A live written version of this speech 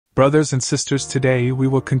Brothers and sisters, today we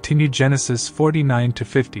will continue Genesis 49 to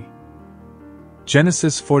 50.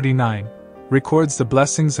 Genesis 49 records the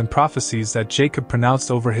blessings and prophecies that Jacob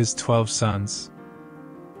pronounced over his 12 sons.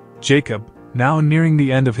 Jacob, now nearing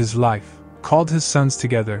the end of his life, called his sons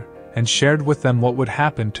together and shared with them what would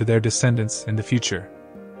happen to their descendants in the future.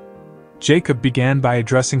 Jacob began by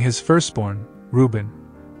addressing his firstborn, Reuben,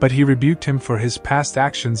 but he rebuked him for his past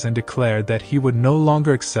actions and declared that he would no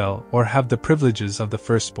longer excel or have the privileges of the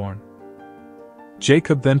firstborn.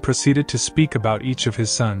 Jacob then proceeded to speak about each of his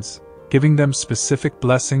sons, giving them specific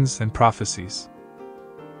blessings and prophecies.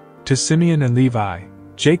 To Simeon and Levi,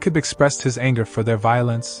 Jacob expressed his anger for their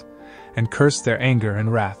violence and cursed their anger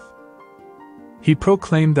and wrath. He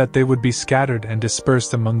proclaimed that they would be scattered and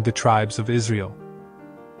dispersed among the tribes of Israel.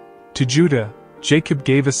 To Judah, Jacob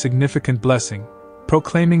gave a significant blessing,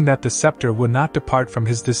 proclaiming that the scepter would not depart from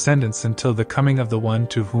his descendants until the coming of the one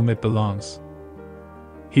to whom it belongs.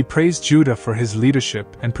 He praised Judah for his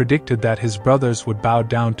leadership and predicted that his brothers would bow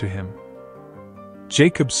down to him.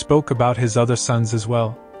 Jacob spoke about his other sons as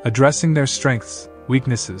well, addressing their strengths,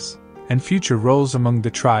 weaknesses, and future roles among the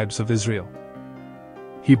tribes of Israel.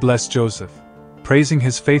 He blessed Joseph, praising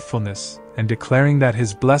his faithfulness and declaring that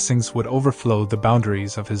his blessings would overflow the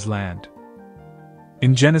boundaries of his land.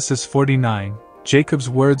 In Genesis 49, Jacob's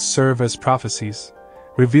words serve as prophecies,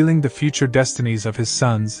 revealing the future destinies of his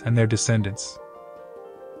sons and their descendants.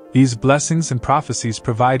 These blessings and prophecies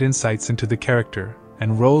provide insights into the character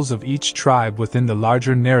and roles of each tribe within the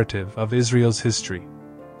larger narrative of Israel's history.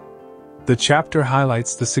 The chapter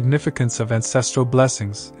highlights the significance of ancestral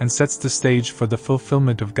blessings and sets the stage for the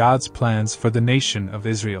fulfillment of God's plans for the nation of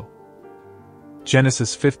Israel.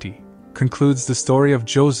 Genesis 50 concludes the story of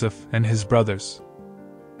Joseph and his brothers.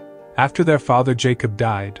 After their father Jacob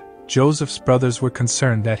died, Joseph's brothers were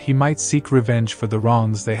concerned that he might seek revenge for the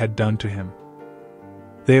wrongs they had done to him.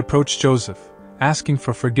 They approached Joseph, asking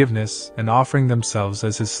for forgiveness and offering themselves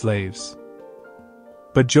as his slaves.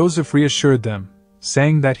 But Joseph reassured them,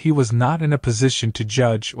 saying that he was not in a position to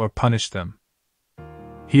judge or punish them.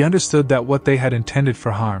 He understood that what they had intended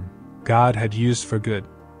for harm, God had used for good.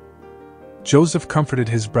 Joseph comforted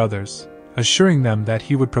his brothers, assuring them that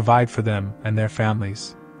he would provide for them and their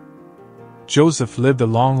families. Joseph lived a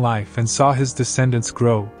long life and saw his descendants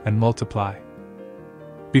grow and multiply.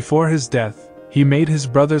 Before his death, he made his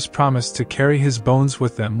brothers promise to carry his bones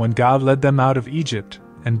with them when God led them out of Egypt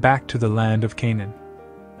and back to the land of Canaan.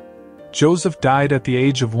 Joseph died at the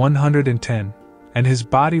age of 110, and his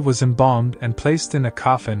body was embalmed and placed in a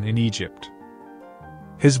coffin in Egypt.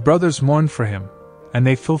 His brothers mourned for him, and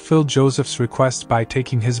they fulfilled Joseph's request by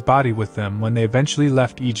taking his body with them when they eventually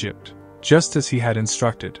left Egypt, just as he had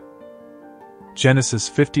instructed. Genesis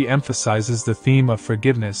 50 emphasizes the theme of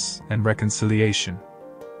forgiveness and reconciliation.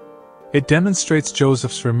 It demonstrates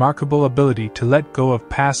Joseph's remarkable ability to let go of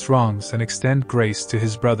past wrongs and extend grace to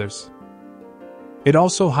his brothers. It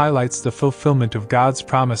also highlights the fulfillment of God's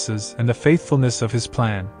promises and the faithfulness of his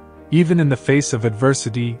plan, even in the face of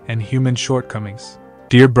adversity and human shortcomings.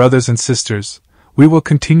 Dear brothers and sisters, we will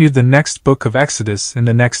continue the next book of Exodus in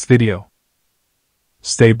the next video.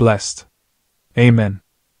 Stay blessed. Amen.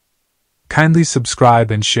 Kindly subscribe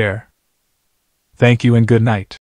and share. Thank you and good night.